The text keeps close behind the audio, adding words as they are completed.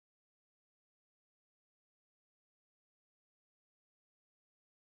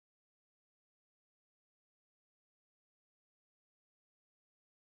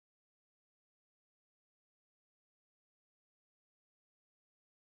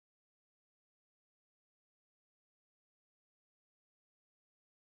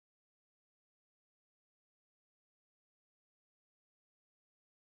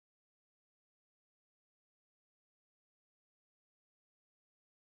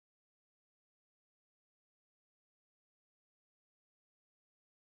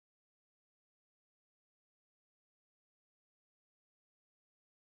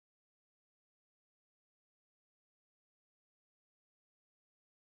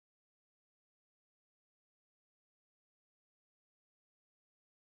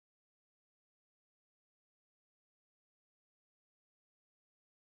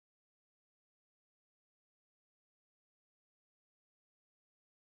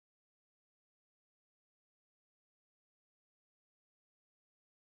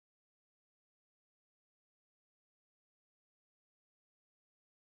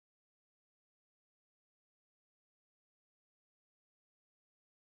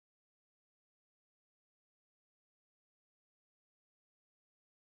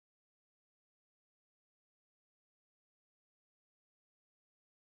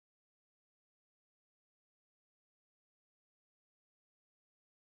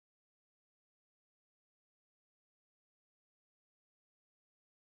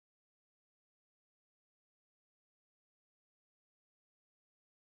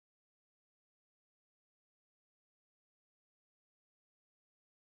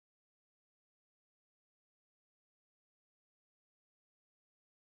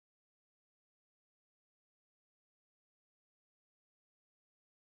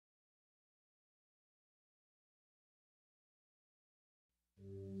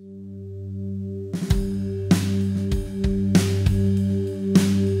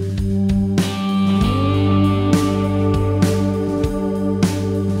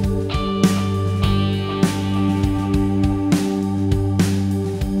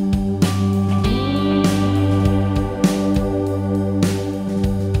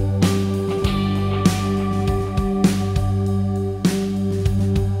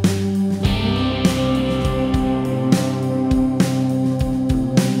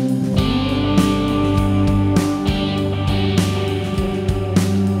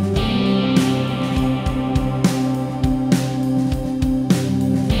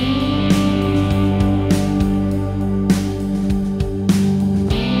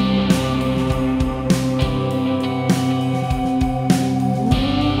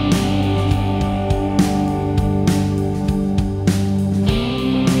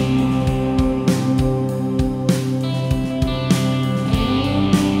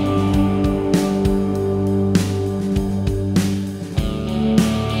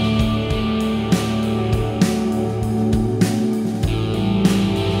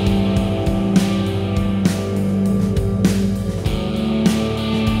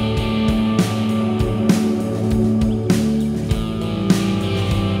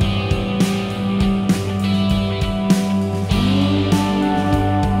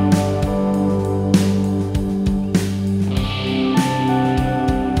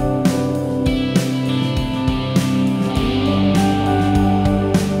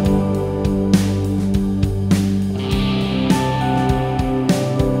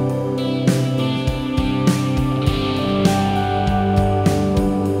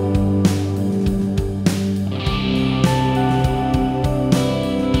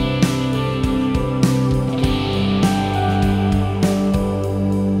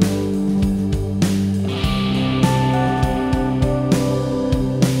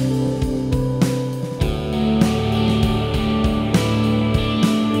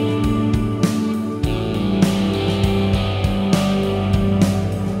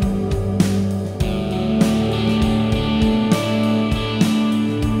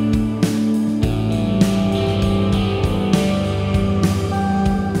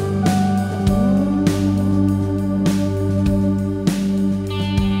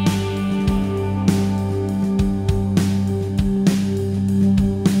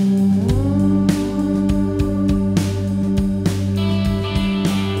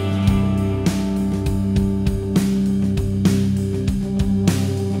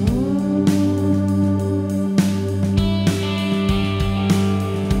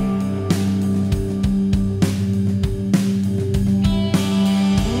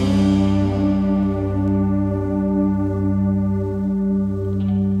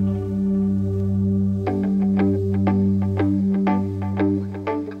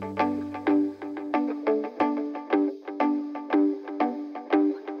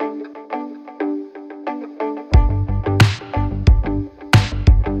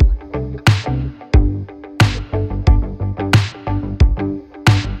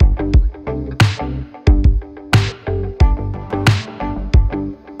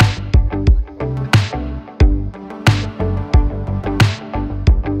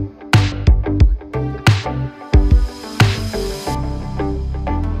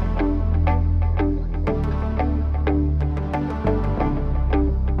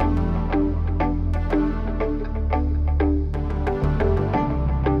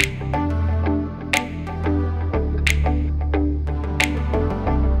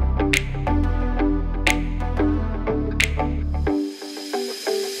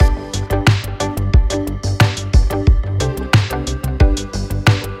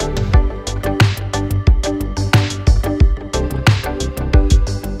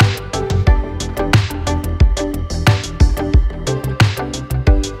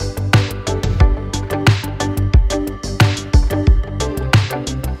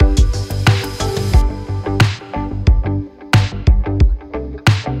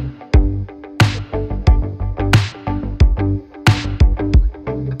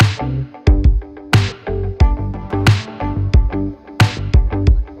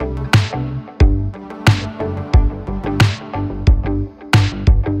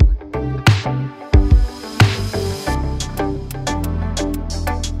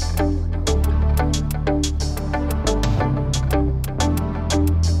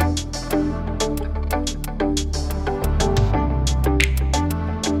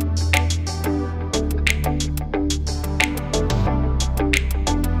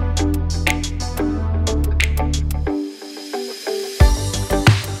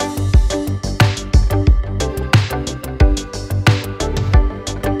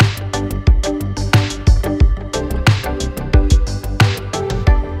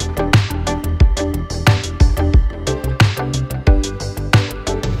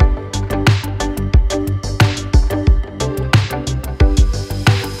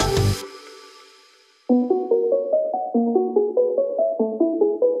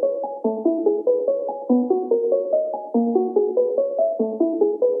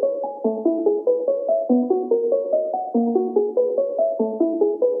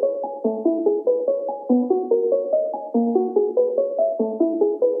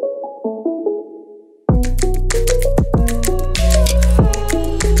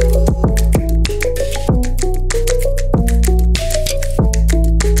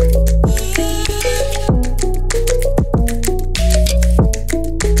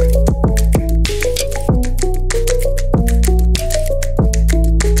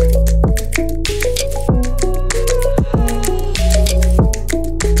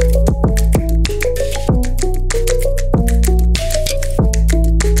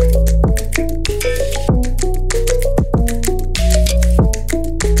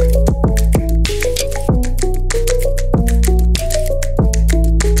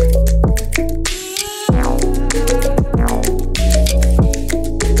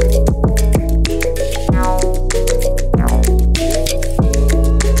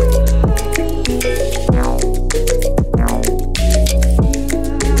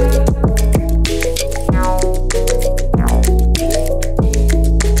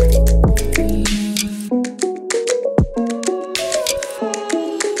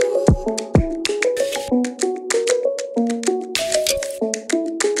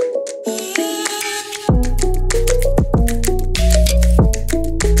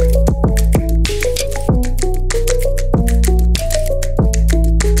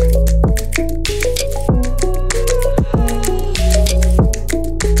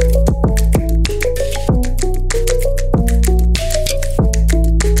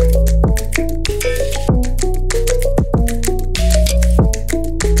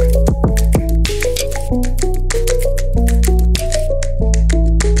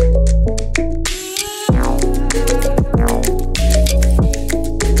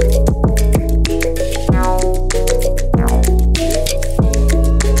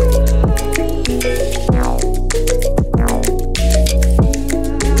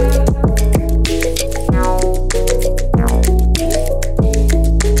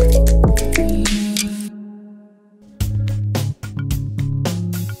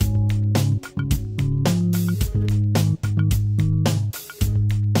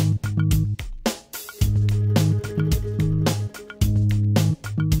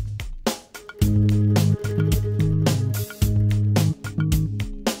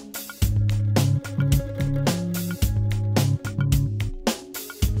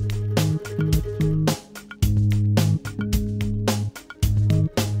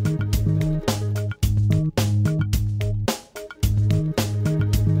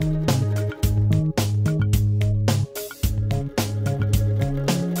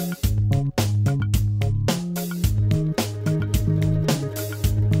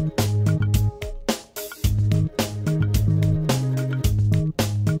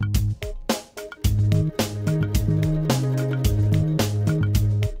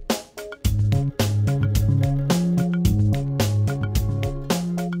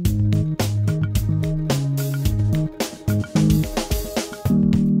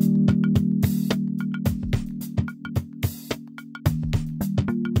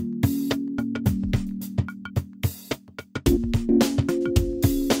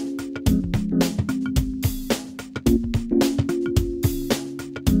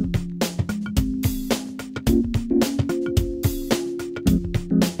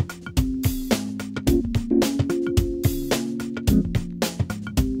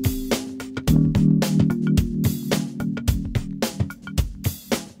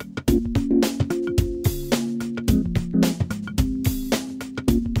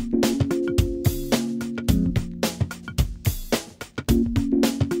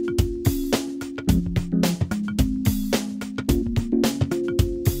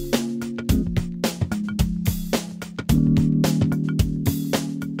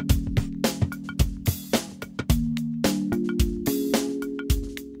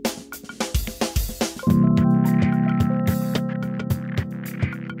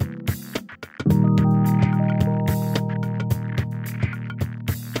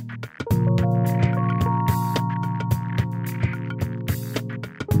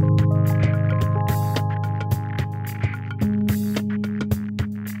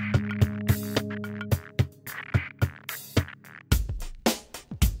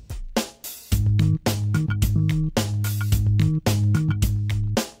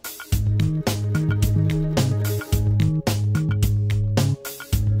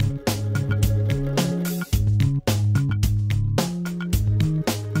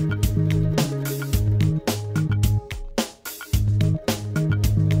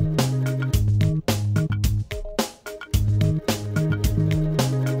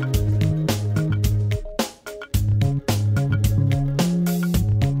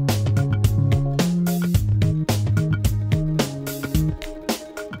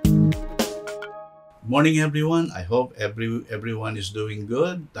Morning everyone. I hope everyone is doing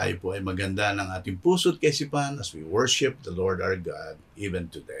good. Tayo po ay maganda ng ating puso't kaisipan as we worship the Lord our God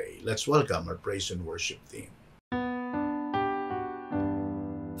even today. Let's welcome our praise and worship team.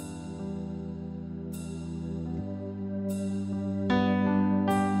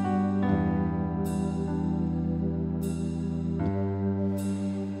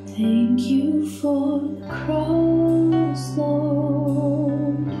 Thank you for the cross,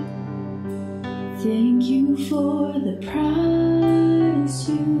 Lord. Thank you for the price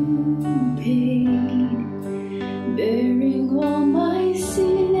you paid, bearing all my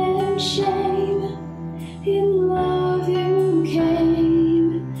sin and shame. In love you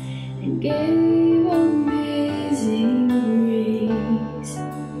came and gave amazing grace.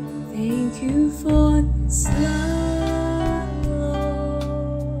 Thank you for this love,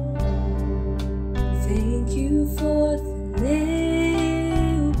 Lord. Thank you for the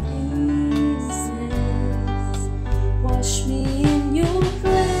nail pieces. Wash me in your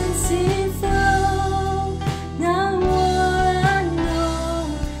cleansing flow. Now all I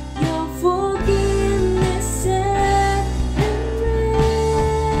know, your forgiveness and embrace.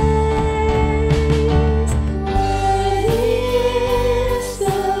 Worthy is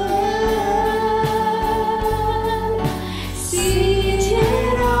the Lamb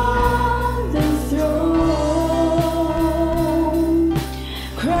seated on the throne.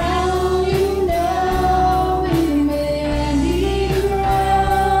 Crown you now with many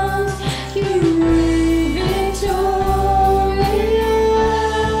crowns. You reign victorious,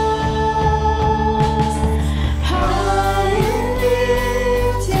 high and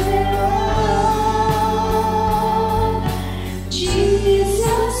lifted up,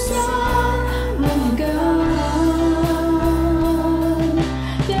 Jesus, Son of God,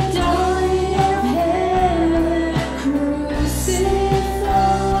 the Lion of heaven crucified.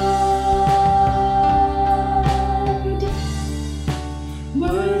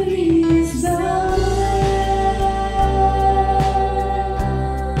 Worthy is the Lamb.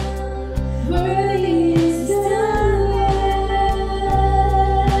 Worthy is the Lamb.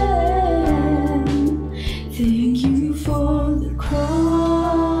 Thank you for the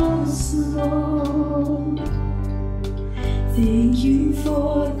cross, Lord. Thank you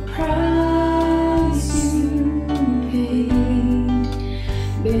for the price you paid,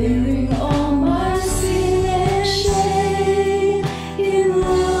 bearing all my sin and shame. In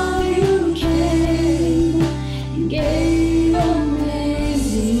love you came and gave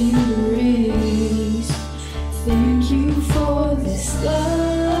amazing grace. Thank you for this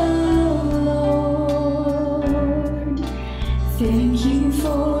love, Lord. Thank you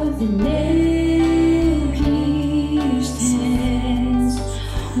for the nail-pierced hands.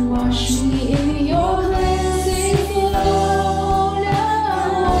 Wash me in your cleansing flow.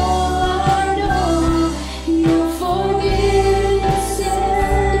 Now all I know, your forgiveness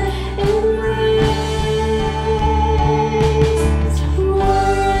and embrace.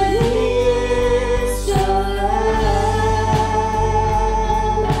 Worthy is the Lamb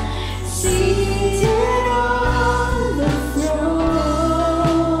seated on the throne.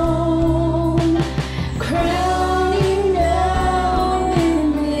 Crown you now with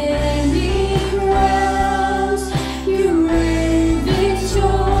many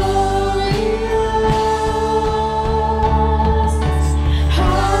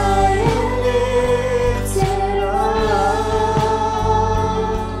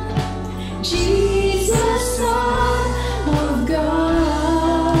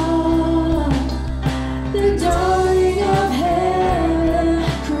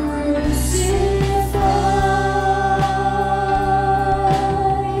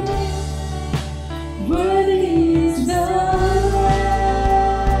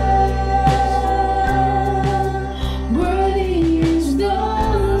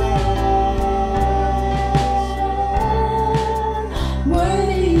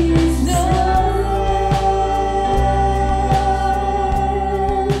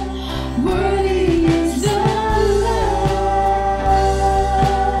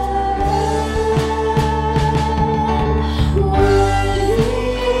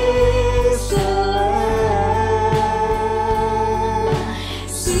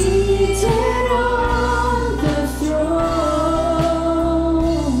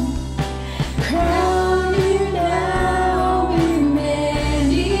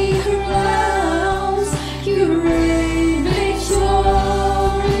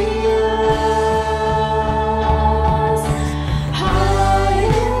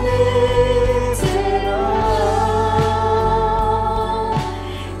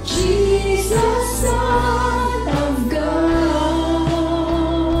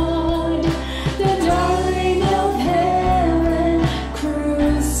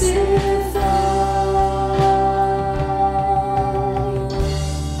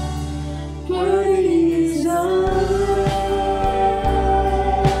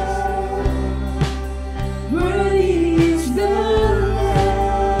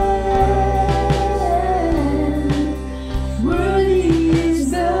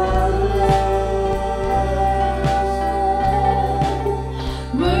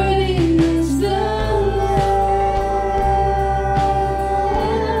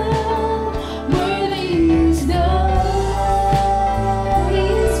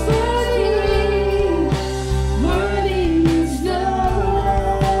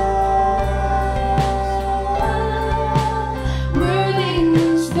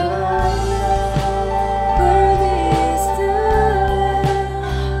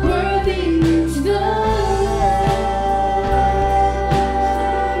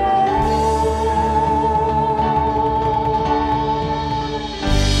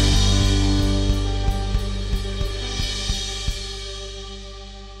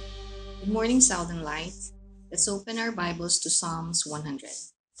Good morning, Southern Lights. Let's open our Bibles to Psalms 100.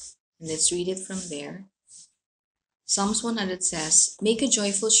 And let's read it from there. Psalms 100 says, Make a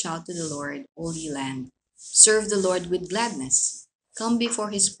joyful shout to the Lord, all ye land. Serve the Lord with gladness. Come before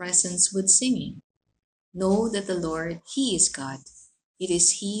his presence with singing. Know that the Lord, he is God. It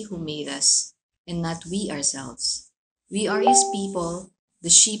is he who made us, and not we ourselves. We are his people, the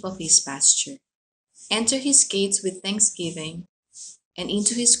sheep of his pasture. Enter his gates with thanksgiving, and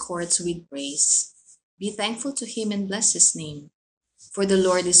into his courts with praise. Be thankful to him and bless his name. For the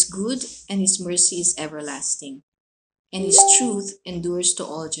Lord is good, and his mercy is everlasting, and his truth endures to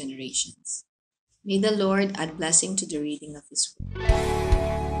all generations. May the Lord add blessing to the reading of his word.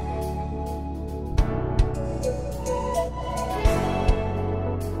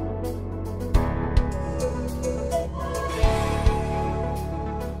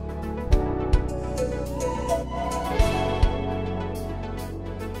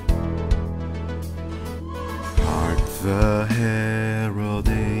 Hark the herald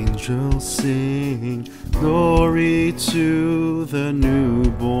angels sing, glory to the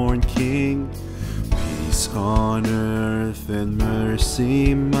newborn King. Peace on earth and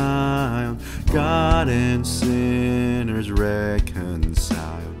mercy mild, God and sinners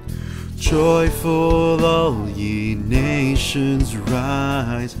reconciled. Joyful all ye nations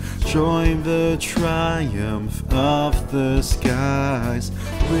rise, join the triumph of the skies.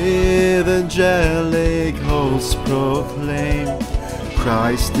 With angelic hosts proclaim,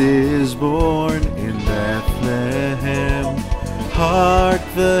 Christ is born in Bethlehem. Hark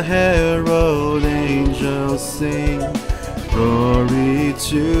the herald angels sing, glory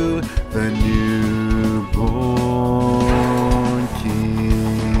to the newborn King.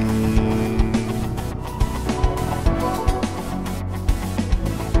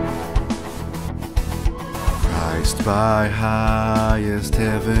 Christ by highest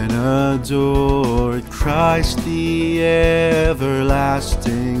heaven adored, Christ the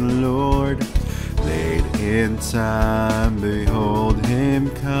everlasting Lord. Late in time, behold him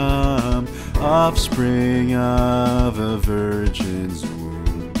come, offspring of a virgin's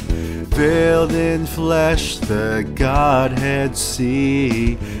womb. Veiled in flesh, the Godhead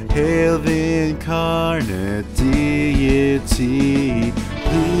see, hail the incarnate deity.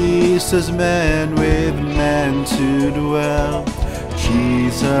 Pleased as man with man to dwell,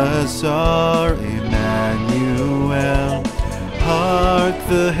 Jesus our Emmanuel. Hark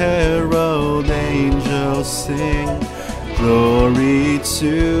the herald angels sing, glory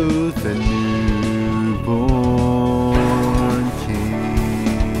to the newborn King.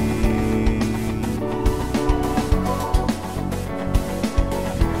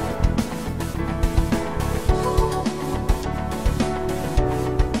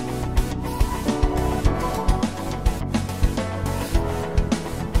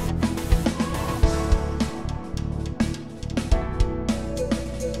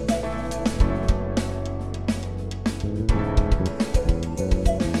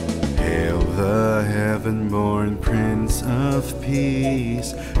 Hail the heaven-born Prince of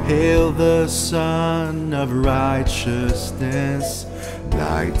Peace, hail the Son of Righteousness.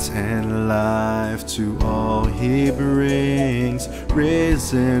 Light and life to all he brings,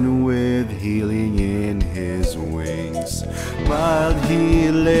 risen with healing in his wings. While he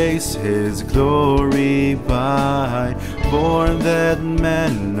lays his glory by, born that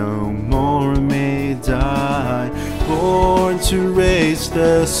man no more may die. Born to raise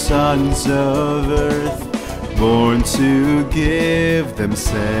the sons of earth, born to give them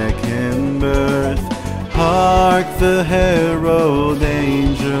second birth. Hark the herald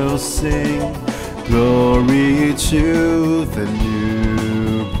angels sing, glory to the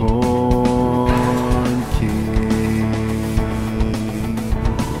newborn King.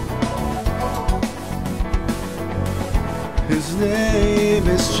 His name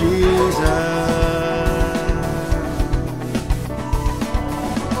is Jesus.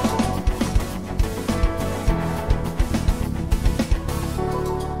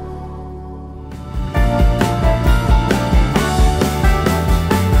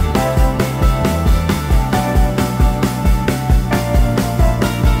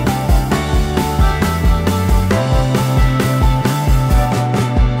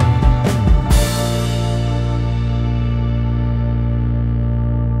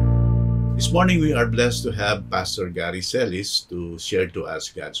 This morning we are blessed to have Pastor Gary Celis to share to us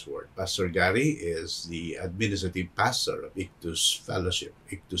God's Word. Pastor Gary is the administrative pastor of Ictus Fellowship,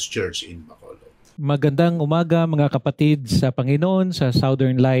 Ictus Church in Bacolod. Magandang umaga mga kapatid sa Panginoon sa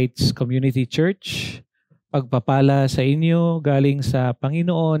Southern Lights Community Church. Pagpapala sa inyo galing sa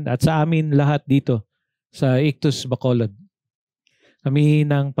Panginoon at sa amin lahat dito sa Ictus Bacolod. Kami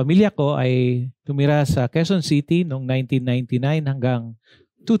ng pamilya ko ay tumira sa Quezon City noong 1999 hanggang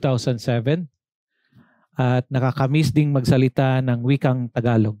 2007 at nakakamiss ding magsalita ng wikang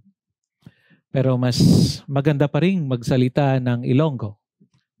Tagalog. Pero mas maganda pa rin magsalita ng Ilonggo.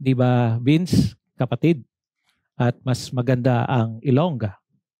 Di ba, Vince, kapatid? At mas maganda ang Ilongga.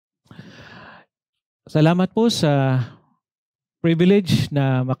 Salamat po sa privilege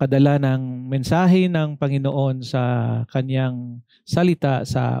na makadala ng mensahe ng Panginoon sa kanyang salita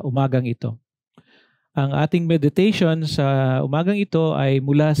sa umagang ito. Ang ating meditation sa umagang ito ay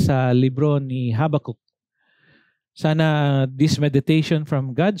mula sa libro ni Habakkuk. Sana this meditation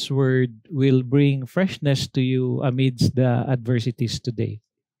from God's Word will bring freshness to you amidst the adversities today.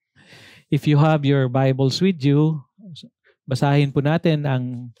 If you have your Bibles with you, basahin po natin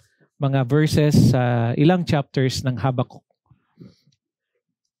ang mga verses sa ilang chapters ng Habakkuk.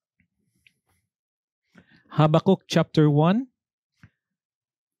 Habakkuk chapter 1,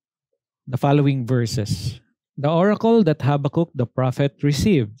 the following verses. The oracle that Habakkuk the prophet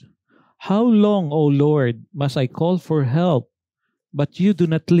received. How long, O Lord, must I call for help, but you do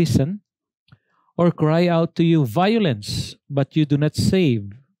not listen? Or cry out to you violence, but you do not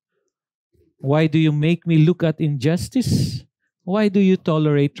save? Why do you make me look at injustice? Why do you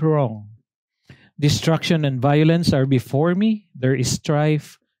tolerate wrong? Destruction and violence are before me. There is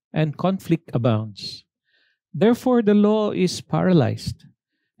strife and conflict abounds. Therefore the law is paralyzed,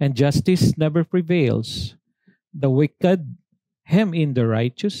 and justice never prevails. The wicked hem in the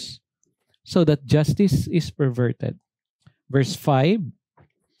righteous, so that justice is perverted. Verse 5,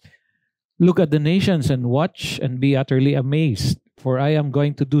 look at the nations and watch and be utterly amazed, for I am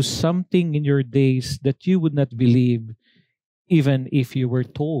going to do something in your days that you would not believe, even if you were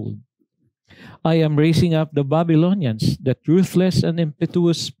told. I am raising up the Babylonians, that ruthless and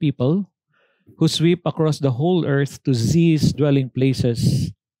impetuous people, who sweep across the whole earth to seize dwelling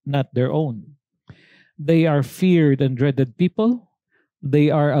places not their own. They are feared and dreaded people. They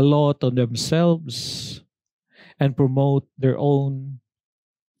are a law to themselves and promote their own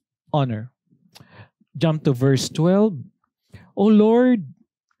honor. Jump to verse 12. O Lord,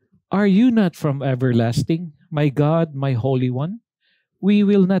 are you not from everlasting? My God, my Holy One, we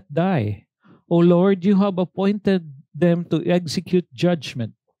will not die. O Lord, you have appointed them to execute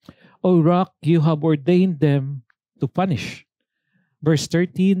judgment. O Rock, you have ordained them to punish. Verse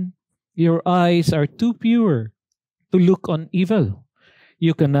 13, your eyes are too pure to look on evil.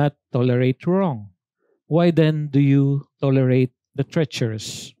 You cannot tolerate wrong. Why then do you tolerate the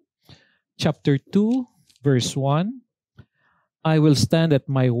treacherous? Chapter 2, verse 1. I will stand at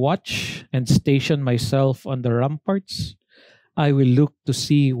my watch and station myself on the ramparts. I will look to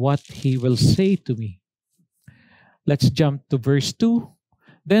see what he will say to me. Let's jump to verse 2.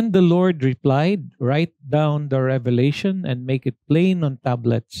 Then the Lord replied, write down the revelation and make it plain on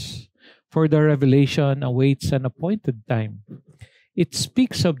tablets, for the revelation awaits an appointed time. It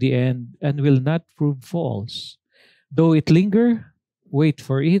speaks of the end and will not prove false. Though it linger, wait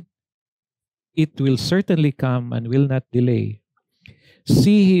for it. It will certainly come and will not delay.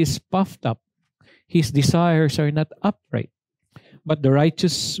 See, he is puffed up. His desires are not upright. But the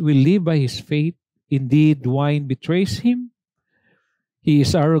righteous will live by his faith. Indeed, wine betrays him. He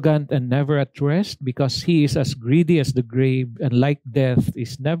is arrogant and never at rest, because he is as greedy as the grave, and like death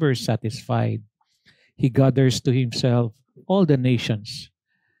is never satisfied. He gathers to himself all the nations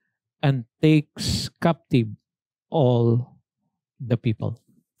and takes captive all the people.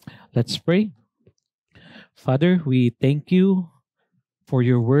 Let's pray. Father, we thank you for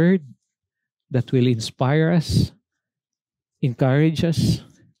your word that will inspire us, encourage us,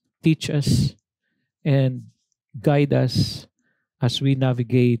 teach us, and guide us as we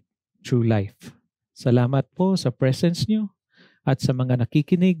navigate through life. Salamat po sa presence niyo at sa mga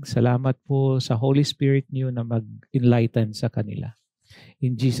nakikinig. Salamat po sa Holy Spirit niyo na mag-enlighten sa kanila.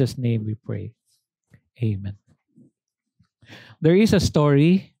 In Jesus' name we pray. Amen. There is a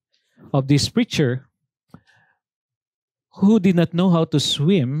story of this preacher who did not know how to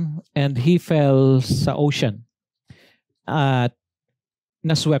swim, and he fell sa ocean at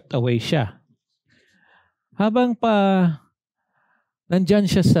naswept away siya. Habang nandyan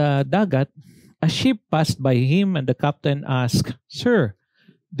siya sa dagat, a ship passed by him, and the captain asked, Sir,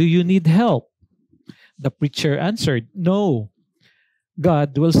 do you need help? The preacher answered, No,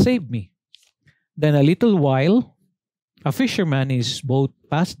 God will save me. Then a little while, a fisherman in his boat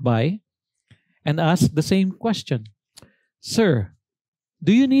passed by and asked the same question, Sir,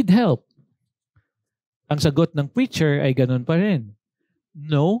 do you need help? Ang sagot ng preacher ay ganun pa rin.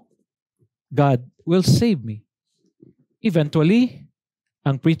 No, God will save me. Eventually,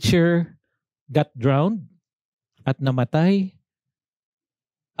 ang preacher got drowned at namatay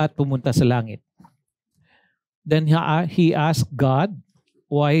at pumunta sa langit. Then he asked God,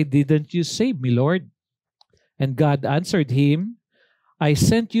 "Why didn't you save me, Lord?" And God answered him, "I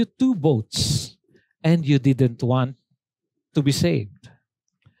sent you 2 boats, and you didn't want to be saved."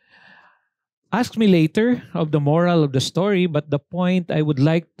 Ask me later of the moral of the story, but the point I would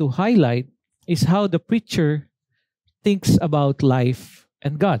like to highlight is how the preacher thinks about life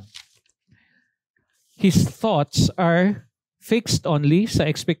and God. His thoughts are fixed only sa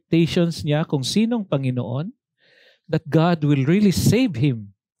expectations niya kung sinong Panginoon, that God will really save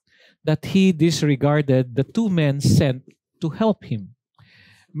him, that he disregarded the 2 men sent to help him.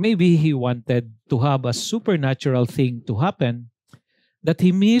 Maybe he wanted to have a supernatural thing to happen, that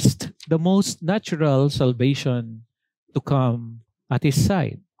he missed the most natural salvation to come at his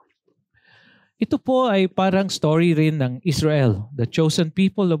side. Ito po ay parang story rin ng Israel, the chosen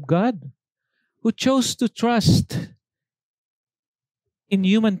people of God, who chose to trust in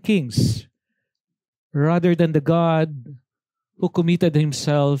human kings rather than the God who committed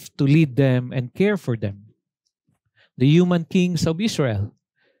himself to lead them and care for them. The human kings of Israel.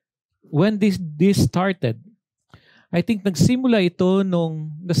 When this started, I think nagsimula ito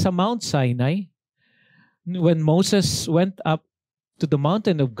nung nasa Mount Sinai, when Moses went up to the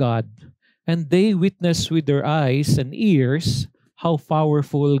mountain of God, and they witnessed with their eyes and ears how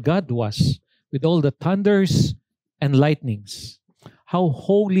powerful God was, with all the thunders and lightnings, how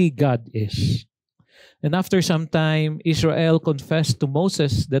holy God is. And after some time, Israel confessed to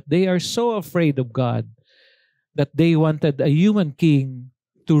Moses that they are so afraid of God that they wanted a human king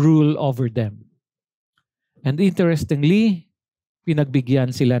to rule over them. And interestingly,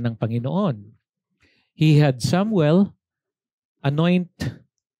 pinagbigyan sila ng Panginoon. He had Samuel anoint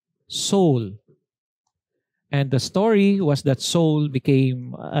Saul. And the story was that Saul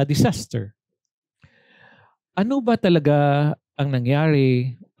became a disaster. Ano ba talaga ang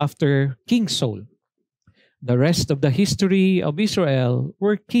nangyari after King Saul? The rest of the history of Israel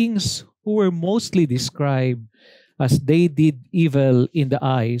were kings who were mostly described as they did evil in the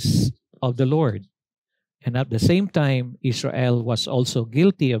eyes of the Lord. And at the same time, Israel was also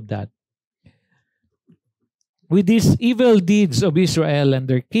guilty of that. With these evil deeds of Israel and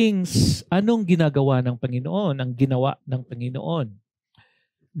their kings, anong ginagawa ng Panginoon? Ang ginawa ng Panginoon.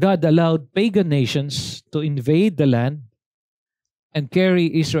 God allowed pagan nations to invade the land and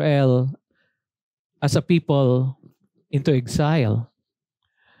carry Israel as a people into exile.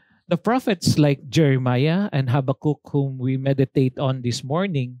 The prophets like Jeremiah and Habakkuk, whom we meditate on this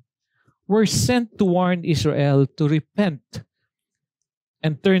morning, were sent to warn Israel to repent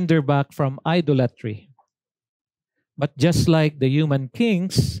and turn their back from idolatry. But just like the human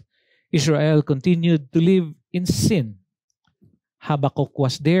kings, Israel continued to live in sin. Habakkuk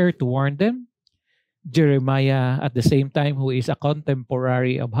was there to warn them. Jeremiah, at the same time, who is a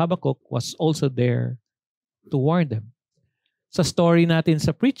contemporary of Habakkuk, was also there to warn them. Sa story natin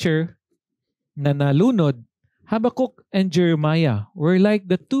sa preacher na nalunod, Habakkuk and Jeremiah were like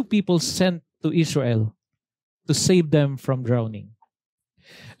the 2 people sent to Israel to save them from drowning.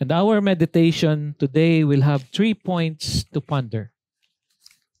 And our meditation today will have 3 points to ponder.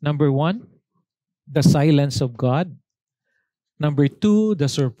 Number 1, the silence of God. Number 2, the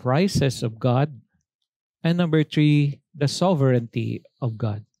surprises of God. And number 3, the sovereignty of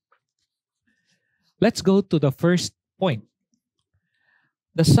God. Let's go to the first point.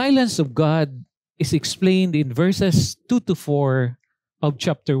 The silence of God is explained in verses 2 to 4 of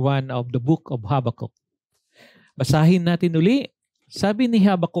chapter 1 of the book of Habakkuk. Basahin natin uli. Sabi ni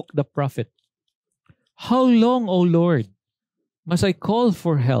Habakkuk the prophet, "How long, O Lord, must I call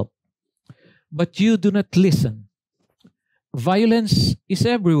for help, but you do not listen? Violence is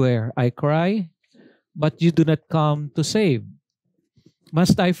everywhere, I cry, but you do not come to save.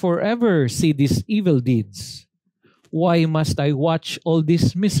 Must I forever see these evil deeds? Why must I watch all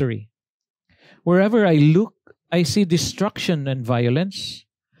this misery? Wherever I look, I see destruction and violence.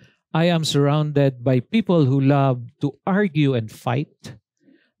 I am surrounded by people who love to argue and fight.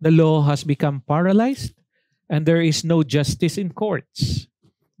 The law has become paralyzed, and there is no justice in courts.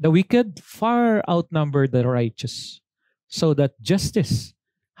 The wicked far outnumber the righteous, so that justice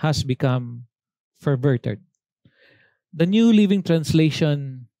has become perverted." The New Living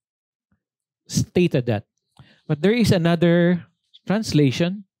Translation stated that. But there is another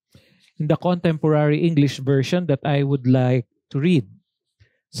translation in the contemporary English version that I would like to read.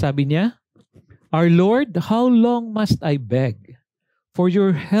 Sabi niya, "Our Lord, how long must I beg for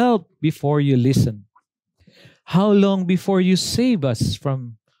your help before you listen? How long before you save us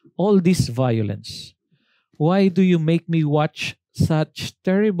from all this violence? Why do you make me watch such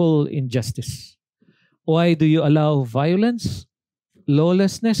terrible injustice? Why do you allow violence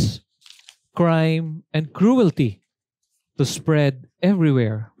lawlessness, crime, and cruelty to spread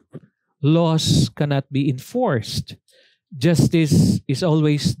everywhere. Laws cannot be enforced. Justice is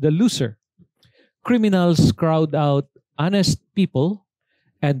always the loser. Criminals crowd out honest people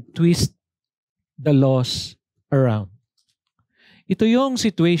and twist the laws around. Ito yung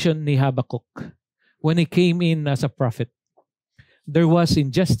situation ni Habakkuk when he came in as a prophet. There was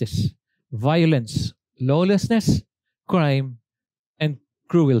injustice, violence, lawlessness, crime, and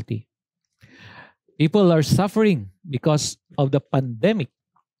cruelty. People are suffering because of the pandemic.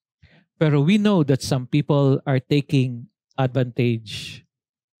 Pero we know that some people are taking advantage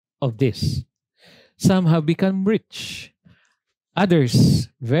of this. Some have become rich. Others,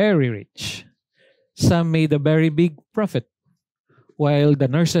 very rich. Some made a very big profit. While the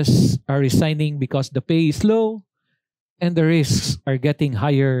nurses are resigning because the pay is low and the risks are getting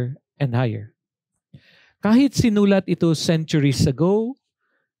higher and higher. Kahit sinulat ito centuries ago,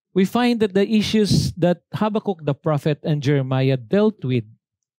 we find that the issues that Habakkuk the prophet and Jeremiah dealt with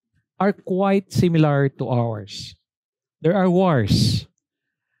are quite similar to ours. There are wars,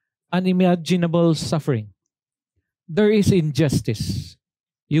 unimaginable suffering. There is injustice.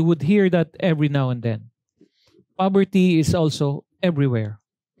 You would hear that every now and then. Poverty is also everywhere.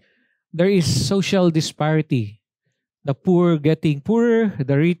 There is social disparity. The poor getting poorer,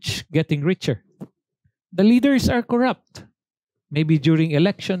 the rich getting richer. The leaders are corrupt. Maybe during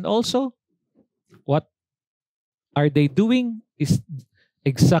election also. What are they doing is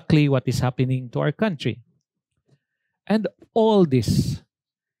exactly what is happening to our country. And all this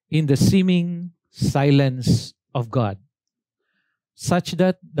in the seeming silence of God. Such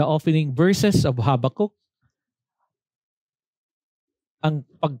that the opening verses of Habakkuk, ang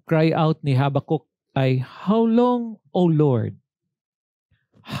pag-cry out ni Habakkuk ay, "How long, O Lord?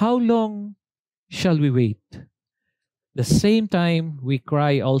 How long shall we wait?" The same time we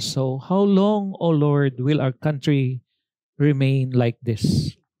cry also, "How long, O Lord, will our country remain like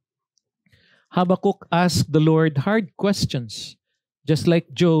this?" Habakkuk asked the Lord hard questions, just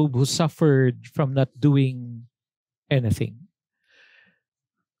like Job who suffered from not doing anything.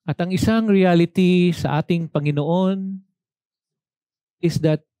 At ang isang reality sa ating Panginoon is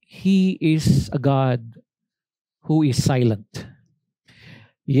that He is a God who is silent.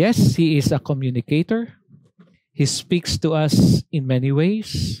 Yes, He is a communicator. He speaks to us in many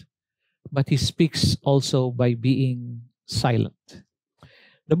ways, but He speaks also by being silent.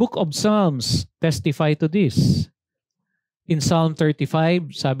 The book of Psalms testify to this. In Psalm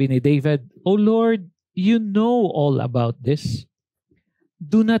 35, sabi ni David, "O Lord, you know all about this.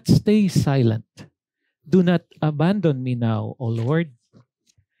 Do not stay silent. Do not abandon me now, O Lord."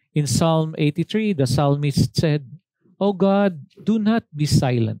 In Psalm 83, the psalmist said, "O God, do not be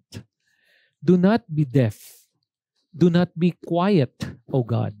silent. Do not be deaf. Do not be quiet, O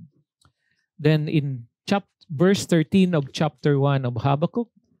God." Then in verse 13 of chapter 1 of Habakkuk,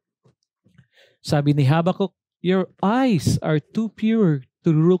 sabi ni Habakkuk, "Your eyes are too pure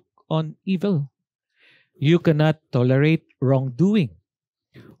to look on evil. You cannot tolerate wrongdoing.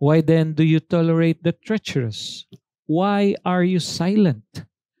 Why then do you tolerate the treacherous? Why are you silent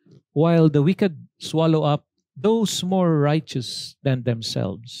while the wicked swallow up those more righteous than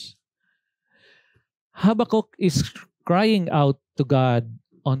themselves?" Habakkuk is crying out to God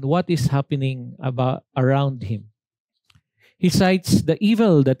on what is happening around him. He cites the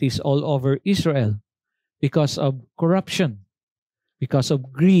evil that is all over Israel because of corruption, because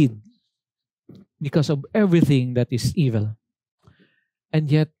of greed, because of everything that is evil. And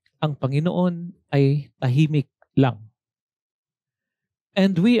yet, ang Panginoon ay tahimik lang.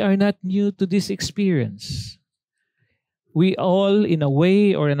 And we are not new to this experience. We all, in a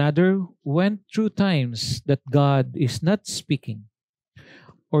way or another, went through times that God is not speaking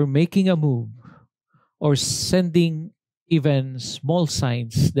or making a move or sending even small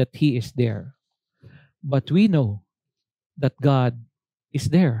signs that He is there. But we know that God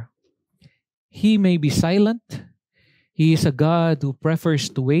is there. He may be silent. He is a God who prefers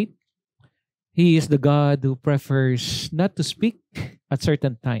to wait. He is the God who prefers not to speak at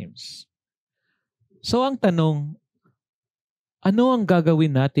certain times. So ang tanong, ano ang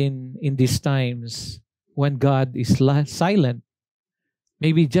gagawin natin in these times when God is silent?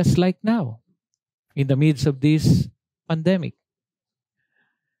 Maybe just like now, in the midst of this pandemic.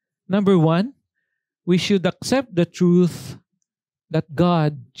 Number one, we should accept the truth that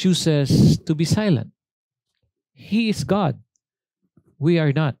God chooses to be silent. He is God. We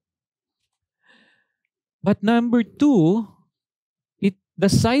are not. But number two, the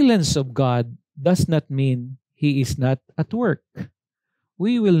silence of God does not mean He is not at work.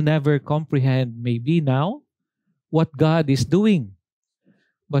 We will never comprehend maybe now what God is doing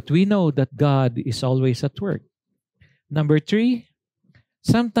but we know that God is always at work. Number 3,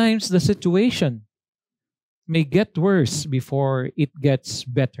 sometimes the situation may get worse before it gets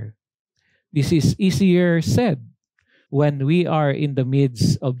better. This is easier said when we are in the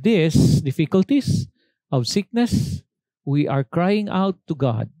midst of these difficulties, of sickness, we are crying out to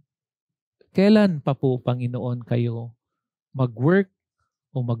God. Kailan pa po, Panginoon, kayo mag-work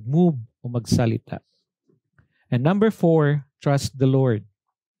o mag-move o magsalita? And number 4, trust the Lord.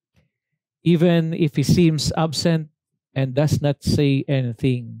 Even if He seems absent and does not say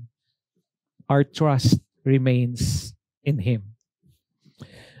anything, our trust remains in Him.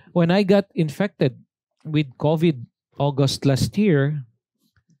 When I got infected with COVID August last year,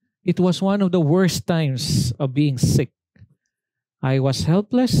 it was one of the worst times of being sick. I was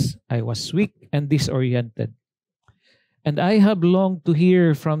helpless, I was weak and disoriented. And I have longed to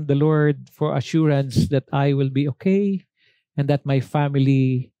hear from the Lord for assurance that I will be okay and that my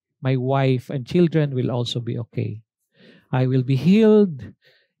family, my wife and children will also be okay. I will be healed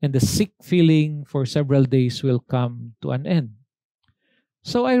and the sick feeling for several days will come to an end.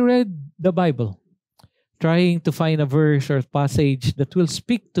 So I read the Bible, trying to find a verse or passage that will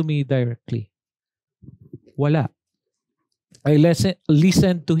speak to me directly. Wala. I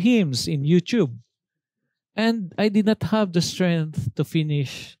listened to hymns in YouTube, and I did not have the strength to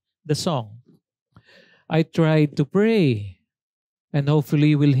finish the song. I tried to pray, and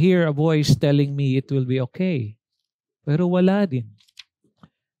hopefully will hear a voice telling me it will be okay. Pero wala din.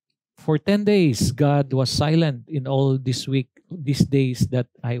 For 10 days, God was silent in all these days that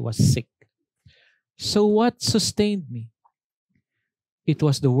I was sick. So what sustained me? It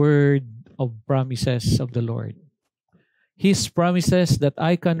was the word of promises of the Lord. His promises that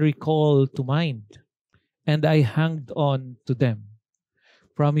I can recall to mind, and I hanged on to them.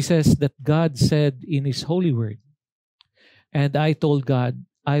 Promises that God said in His holy word. And I told God,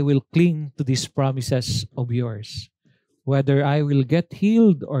 I will cling to these promises of yours, whether I will get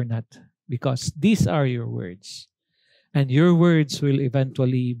healed or not, because these are your words, and your words will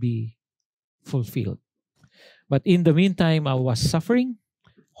eventually be fulfilled. But in the meantime, I was suffering,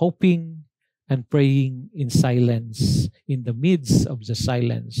 hoping, and praying in silence, in the midst of the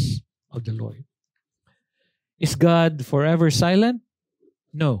silence of the Lord. Is God forever silent?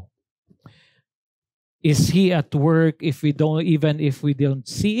 No. Is He at work if we don't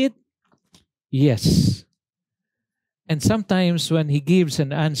see it? Yes. And sometimes when He gives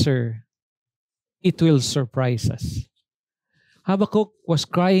an answer, it will surprise us. Habakkuk was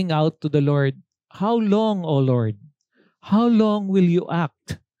crying out to the Lord, "How long, O Lord? How long will you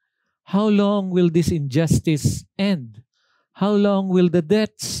act? How long will this injustice end? How long will the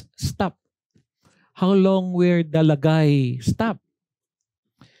deaths stop? How long will the lagay stop?"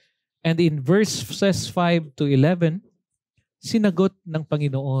 And in verses 5 to 11, sinagot ng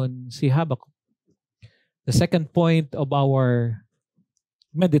Panginoon si Habakkuk. The second point of our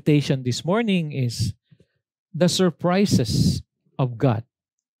meditation this morning is the surprises of God,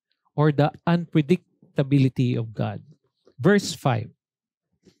 or the unpredictability of God. Verse 5.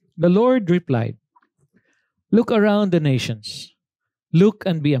 The Lord replied, "Look around the nations. Look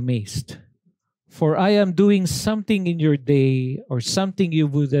and be amazed. For I am doing something in your day, or something you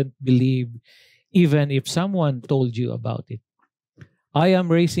wouldn't believe, even if someone told you about it. I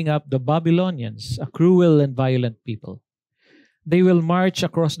am raising up the Babylonians, a cruel and violent people. They will march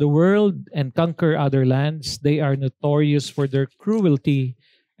across the world and conquer other lands. They are notorious for their cruelty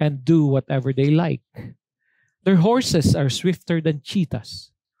and do whatever they like. Their horses are swifter than cheetahs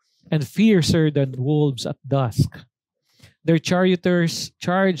and fiercer than wolves at dusk. Their charioteers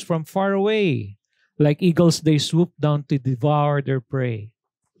charge from far away. Like eagles, they swoop down to devour their prey.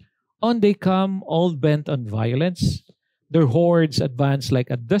 On they come, all bent on violence. Their hordes advance like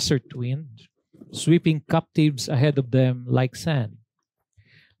a desert wind, sweeping captives ahead of them like sand.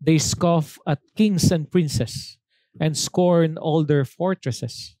 They scoff at kings and princes and scorn all their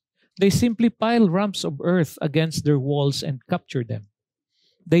fortresses. They simply pile lumps of earth against their walls and capture them.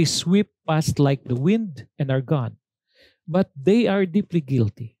 They sweep past like the wind and are gone. But they are deeply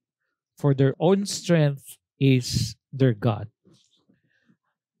guilty, for their own strength is their God."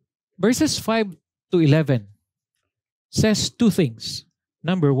 Verses 5 to 11 says two things.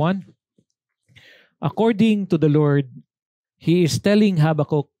 Number 1, according to the Lord, He is telling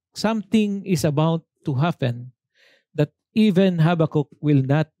Habakkuk something is about to happen that even Habakkuk will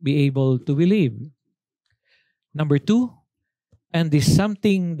not be able to believe. Number 2, and this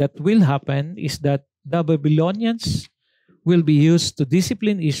something that will happen is that the Babylonians will be used to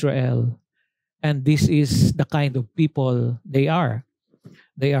discipline Israel, and this is the kind of people they are.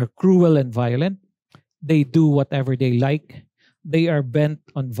 They are cruel and violent. They do whatever they like. They are bent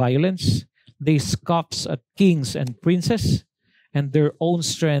on violence. They scoff at kings and princes, and their own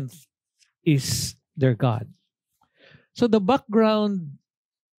strength is their God. So the background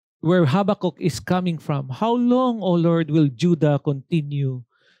where Habakkuk is coming from, how long, O Lord, will Judah continue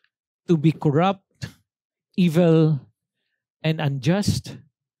to be corrupt, evil, and unjust?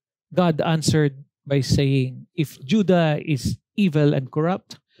 God answered by saying, if Judah is evil and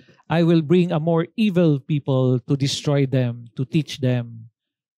corrupt, I will bring a more evil people to destroy them, to teach them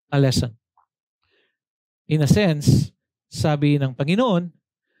a lesson. In a sense, sabi ng Panginoon,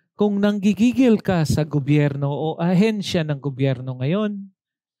 kung nanggigigil ka sa gobyerno o ahensya ng gobyerno ngayon,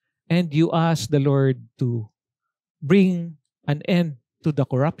 and you ask the Lord to bring an end to the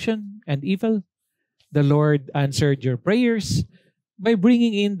corruption and evil, the Lord answered your prayers by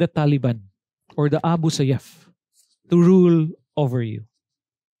bringing in the Taliban or the Abu Sayyaf to rule over you.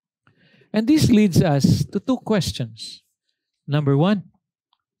 And this leads us to two questions. Number one,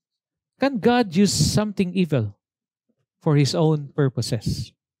 can God use something evil for His own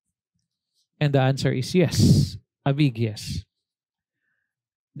purposes? And the answer is yes, a big yes.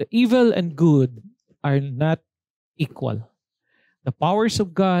 The evil and good are not equal. The powers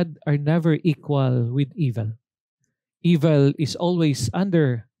of God are never equal with evil. Evil is always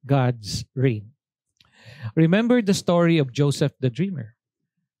under God's reign. Remember the story of Joseph the dreamer.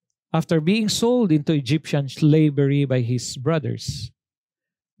 After being sold into Egyptian slavery by his brothers,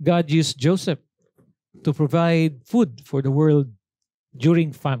 God used Joseph to provide food for the world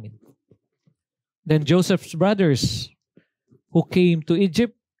during famine. Then Joseph's brothers who came to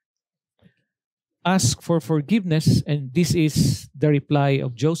Egypt asked for forgiveness, and this is the reply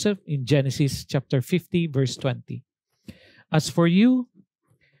of Joseph in Genesis chapter 50, verse 20. As for you,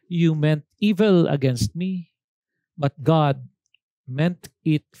 you meant evil against me, but God meant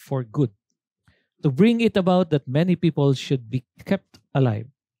it for good, to bring it about that many people should be kept alive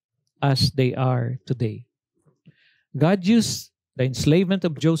as they are today. God used the enslavement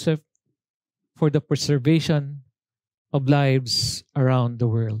of Joseph for the preservation of lives around the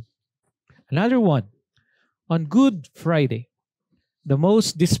world. Another one, on Good Friday, the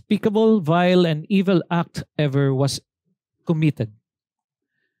most despicable, vile, and evil act ever was committed.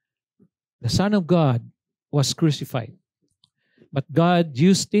 The Son of God was crucified, but God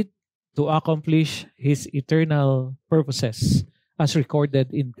used it to accomplish His eternal purposes, as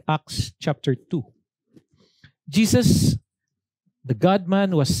recorded in Acts chapter 2. Jesus, the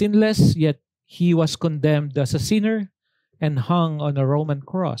God-man, was sinless, yet He was condemned as a sinner and hung on a Roman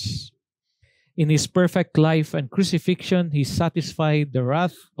cross. In His perfect life and crucifixion, He satisfied the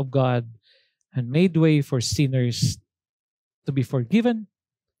wrath of God and made way for sinners to be forgiven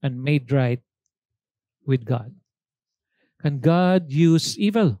and made right with God. Can God use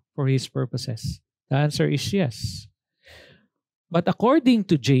evil for His purposes? The answer is yes. But according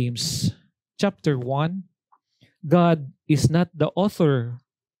to James chapter 1, God is not the author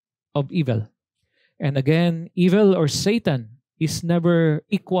of evil. And again, evil or Satan is never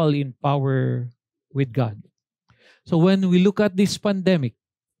equal in power with God. So when we look at this pandemic,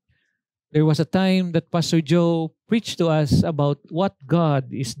 there was a time that Pastor Joe preached to us about what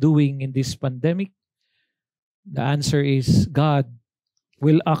God is doing in this pandemic. The answer is God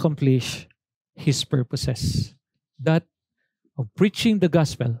will accomplish His purposes. That of preaching the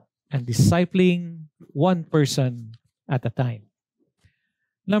gospel and discipling one person at a time.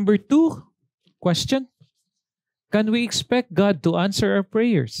 Number two question, can we expect God to answer our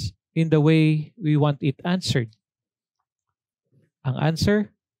prayers in the way we want it answered? Ang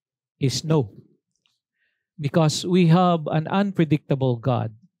answer is no. Because we have an unpredictable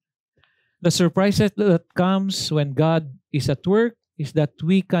God. The surprises that comes when God is at work is that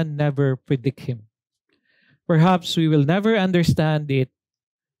we can never predict Him. Perhaps we will never understand it,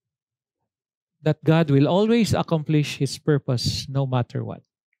 that God will always accomplish His purpose no matter what.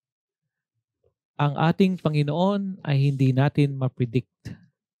 Ang ating Panginoon ay hindi natin mapredict.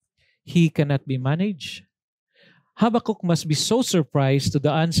 He cannot be managed. Habakkuk must be so surprised to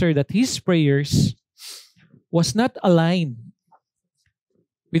the answer that his prayers was not aligned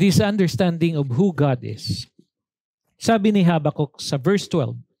with his understanding of who God is. Sabi ni Habakkuk sa verse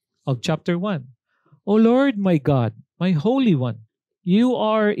 12 of chapter 1, O Lord my God, my Holy One, you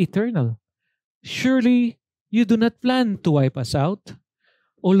are eternal. Surely you do not plan to wipe us out.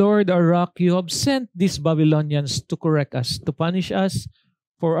 O Lord, our rock, you have sent these Babylonians to correct us, to punish us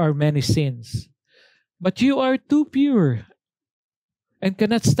for our many sins. But you are too pure and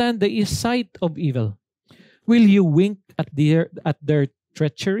cannot stand the sight of evil. Will you wink at their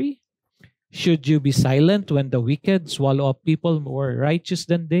treachery? Should you be silent when the wicked swallow up people more righteous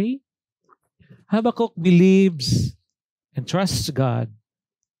than they? Habakkuk believes and trusts God,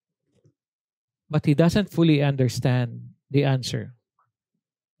 but he doesn't fully understand the answer.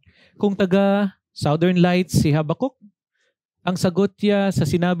 Kung taga Southern Lights si Habakkuk, ang sagot niya sa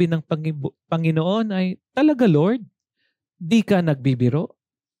sinabi ng Panginoon ay, talaga Lord, di ka nagbibiro?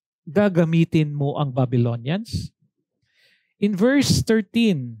 Gagamitin mo ang Babylonians? In verse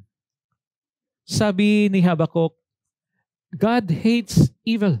 13, sabi ni Habakkuk, God hates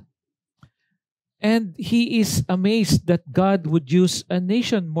evil. And he is amazed that God would use a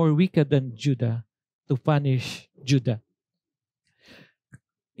nation more wicked than Judah to punish Judah.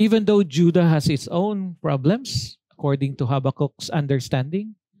 Even though Judah has its own problems, according to Habakkuk's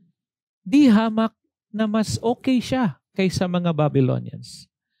understanding, di hamak na mas okay siya kaysa mga Babylonians.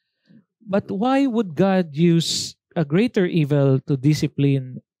 But why would God use a greater evil to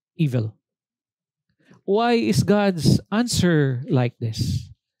discipline evil? Why is God's answer like this?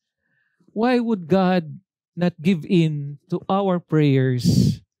 Why would God not give in to our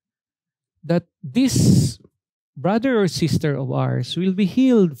prayers that this brother or sister of ours will be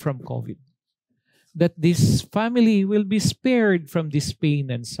healed from COVID? That this family will be spared from this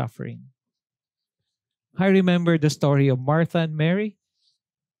pain and suffering? I remember the story of Martha and Mary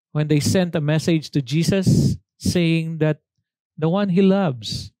when they sent a message to Jesus saying that the one he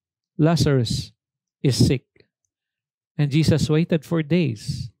loves, Lazarus, is sick. And Jesus waited for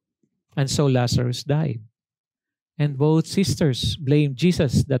days. And so Lazarus died. And both sisters blamed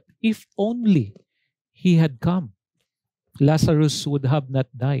Jesus that if only he had come, Lazarus would have not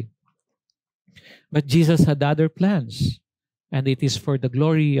died. But Jesus had other plans, and it is for the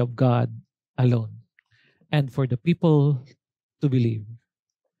glory of God alone and for the people to believe.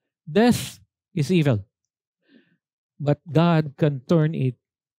 Death is evil, but God can turn it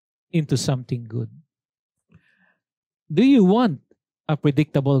into something good. Do you want a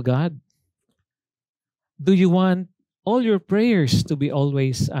predictable God? Do you want all your prayers to be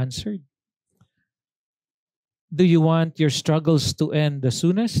always answered? Do you want your struggles to end the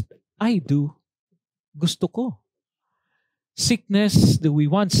soonest? I do. Gusto ko. Sickness, do we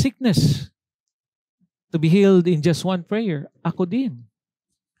want sickness to be healed in just one prayer? Ako din.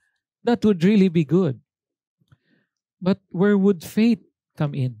 That would really be good. But where would faith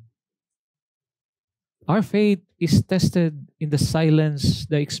come in? Our faith is tested in the silence,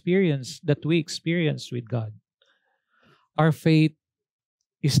 the experience that we experience with God. Our faith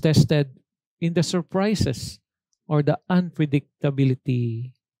is tested in the surprises or the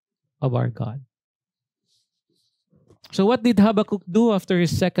unpredictability of our God. So what did Habakkuk do after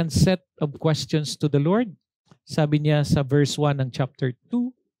his second set of questions to the Lord? Sabi niya sa verse 1 ng chapter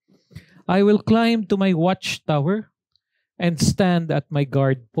 2, I will climb to my watchtower and stand at my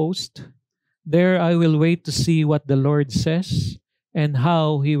guard post. There I will wait to see what the Lord says and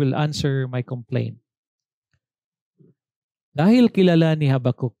how He will answer my complaint. Dahil kilala ni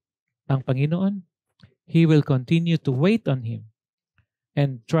Habakkuk ang Panginoon, he will continue to wait on Him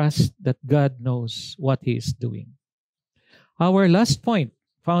and trust that God knows what He is doing. Our last point,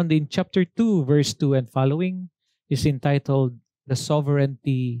 found in chapter 2, verse 2 and following, is entitled The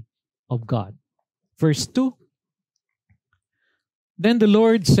Sovereignty of God. Verse 2, Then the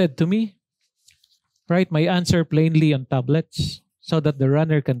Lord said to me, write my answer plainly on tablets so that the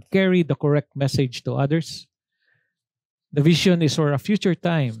runner can carry the correct message to others. The vision is for a future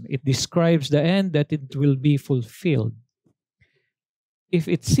time. It describes the end that it will be fulfilled. If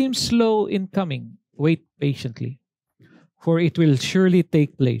it seems slow in coming, wait patiently, for it will surely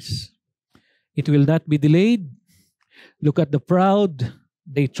take place. It will not be delayed. Look at the proud.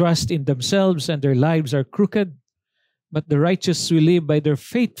 They trust in themselves and their lives are crooked, but the righteous will live by their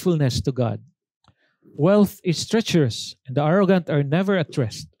faithfulness to God. Wealth is treacherous, and the arrogant are never at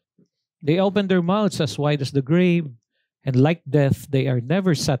rest. They open their mouths as wide as the grave, and like death, they are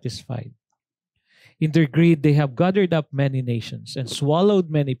never satisfied. In their greed, they have gathered up many nations and swallowed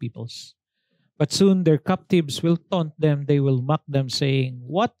many peoples. But soon their captives will taunt them. They will mock them, saying,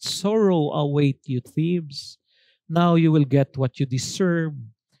 What sorrow await you, thieves? Now you will get what you deserve.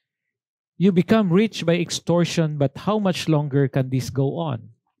 You become rich by extortion, but how much longer can this go on?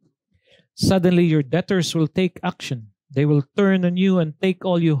 Suddenly your debtors will take action. They will turn on you and take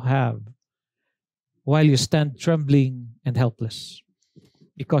all you have, while you stand trembling and helpless,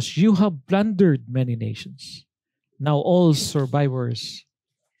 because you have plundered many nations. Now all survivors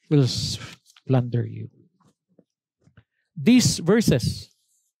will plunder you. These verses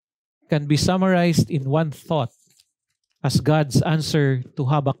can be summarized in one thought as God's answer to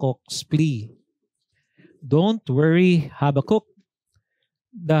Habakkuk's plea. Don't worry, Habakkuk.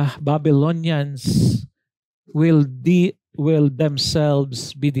 The Babylonians will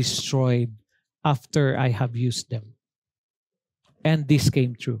themselves be destroyed after I have used them. And this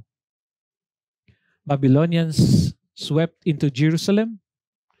came true. Babylonians swept into Jerusalem,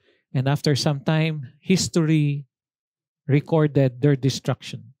 and after some time, history recorded their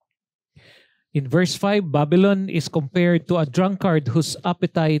destruction. In verse 5, Babylon is compared to a drunkard whose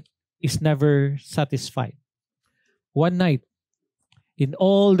appetite is never satisfied. One night, in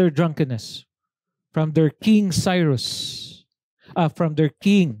all their drunkenness, from their king Cyrus, from their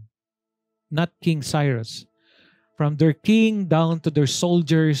king, not King Cyrus, from their king down to their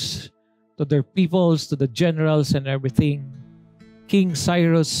soldiers, to their peoples, to the generals and everything, King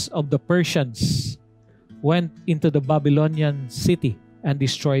Cyrus of the Persians went into the Babylonian city and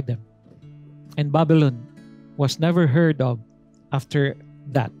destroyed them. And Babylon was never heard of after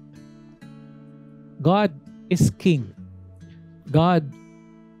that. God is king. God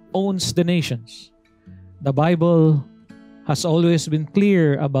owns the nations. The Bible has always been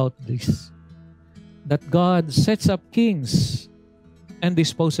clear about this, that God sets up kings and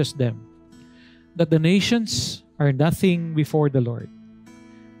disposes them, that the nations are nothing before the Lord,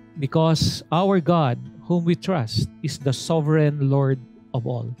 because our God, whom we trust, is the sovereign Lord of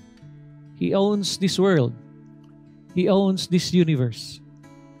all. He owns this world. He owns this universe.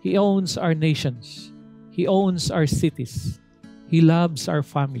 He owns our nations. He owns our cities. He loves our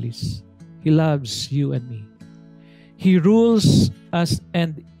families. He loves you and me. He rules us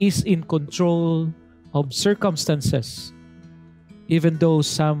and is in control of circumstances, even though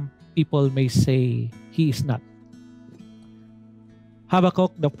some people may say he is not.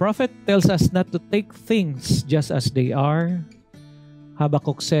 Habakkuk the prophet tells us not to take things just as they are.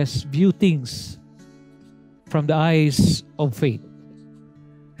 Habakkuk says, view things from the eyes of faith.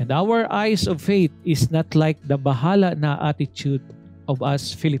 And our eyes of faith is not like the bahala na attitude of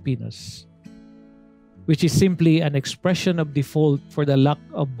us Filipinos, which is simply an expression of default for the lack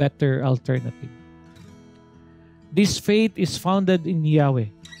of better alternative. This faith is founded in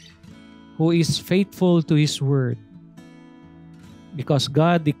Yahweh, who is faithful to His word, because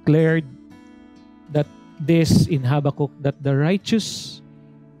God declared that this in Habakkuk, that the righteous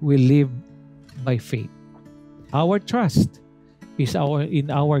will live by faith. Our trust is in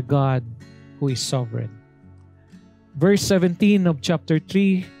our God who is sovereign. Verse 17 of chapter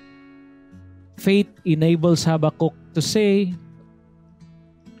 3, faith enables Habakkuk to say,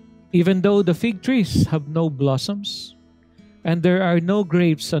 even though the fig trees have no blossoms, and there are no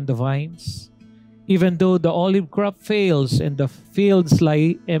grapes on the vines, even though the olive crop fails and the fields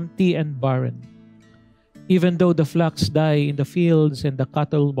lie empty and barren, even though the flocks die in the fields and the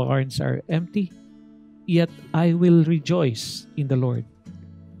cattle barns are empty, yet I will rejoice in the Lord.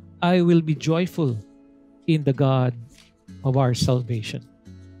 I will be joyful in the God of our salvation.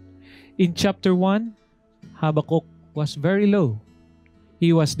 In chapter 1, Habakkuk was very low.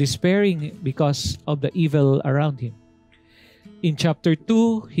 He was despairing because of the evil around him. In chapter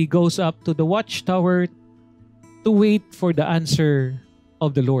 2, he goes up to the watchtower to wait for the answer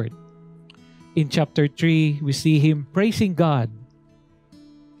of the Lord. In chapter 3, we see him praising God.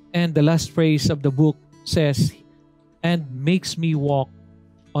 And the last phrase of the book says, and makes me walk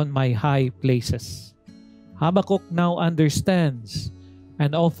on my high places. Habakkuk now understands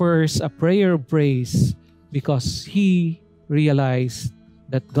and offers a prayer of praise because he realized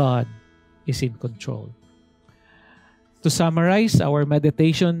that God is in control. To summarize our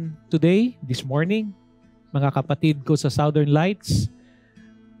meditation today, this morning, mga kapatid ko sa Southern Lights,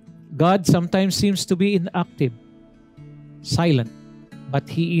 God sometimes seems to be inactive, silent, but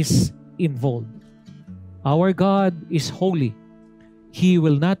He is involved. Our God is holy. He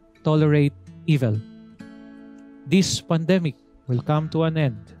will not tolerate evil. This pandemic will come to an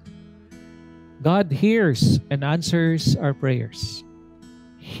end. God hears and answers our prayers.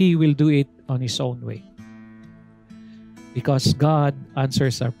 He will do it on His own way. Because God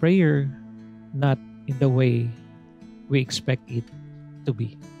answers our prayer not in the way we expect it to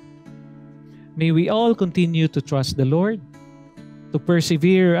be. May we all continue to trust the Lord, to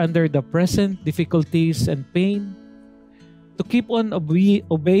persevere under the present difficulties and pain, to keep on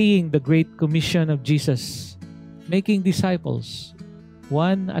obeying the Great Commission of Jesus, making disciples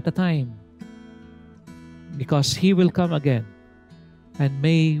one at a time, because He will come again, and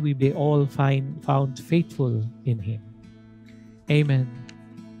may we be all found faithful in Him. Amen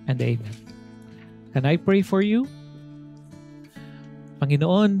and amen. Can I pray for you?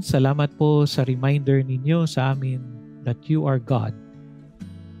 Panginoon, salamat po sa reminder ninyo sa amin that you are God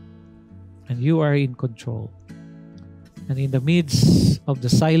and you are in control. And in the midst of the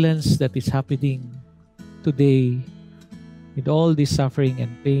silence that is happening today, with all this suffering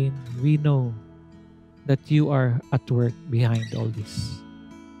and pain, we know that you are at work behind all this.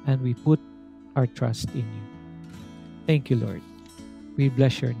 And we put our trust in you. Thank you, Lord. We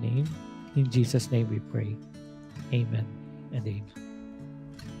bless your name. In Jesus' name we pray. Amen and amen.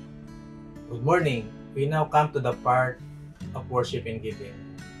 Good morning. We now come to the part of worship and giving.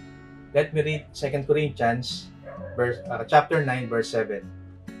 Let me read 2 Corinthians chapter 9 verse 7.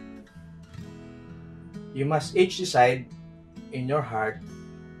 You must each decide in your heart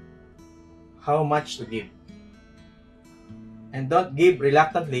how much to give. And don't give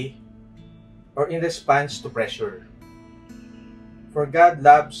reluctantly or in response to pressure. For God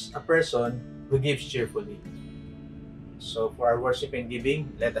loves a person who gives cheerfully. So for our worship and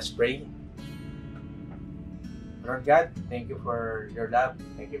giving, let us pray. Lord God, thank you for your love.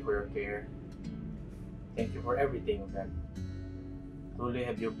 Thank you for your care. Thank you for everything, God. Truly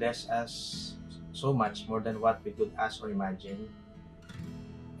have you blessed us so much more than what we could ask or imagine.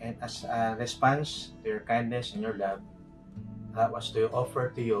 And as a response to your kindness and your love, allow us to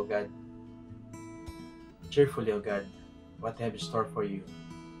offer to you, O God, cheerfully, O God, what I have in store for you.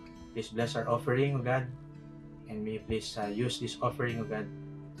 Please bless our offering, O God, and may you please use this offering, O God,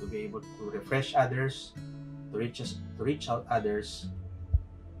 to be able to refresh others, to reach out others,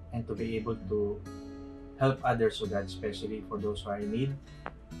 and to be able to help others, O God, especially for those who are in need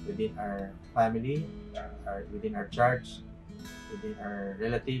within our family, within our church, within our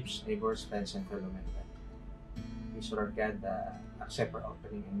relatives, neighbors, friends, and fellow men. Please, Lord God, accept our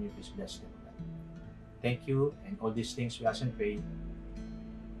offering and you please bless them. Thank you, and all these things we ask and pray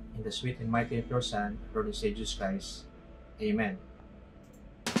in the sweet and mighty name of your Son, Lord and Savior Jesus Christ. Amen.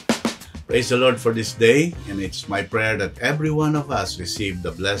 Praise the Lord for this day, and it's my prayer that every one of us receive the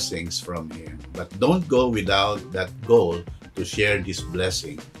blessings from Him. But don't go without that goal to share this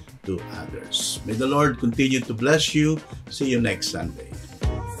blessing to others. May the Lord continue to bless you. See you next Sunday.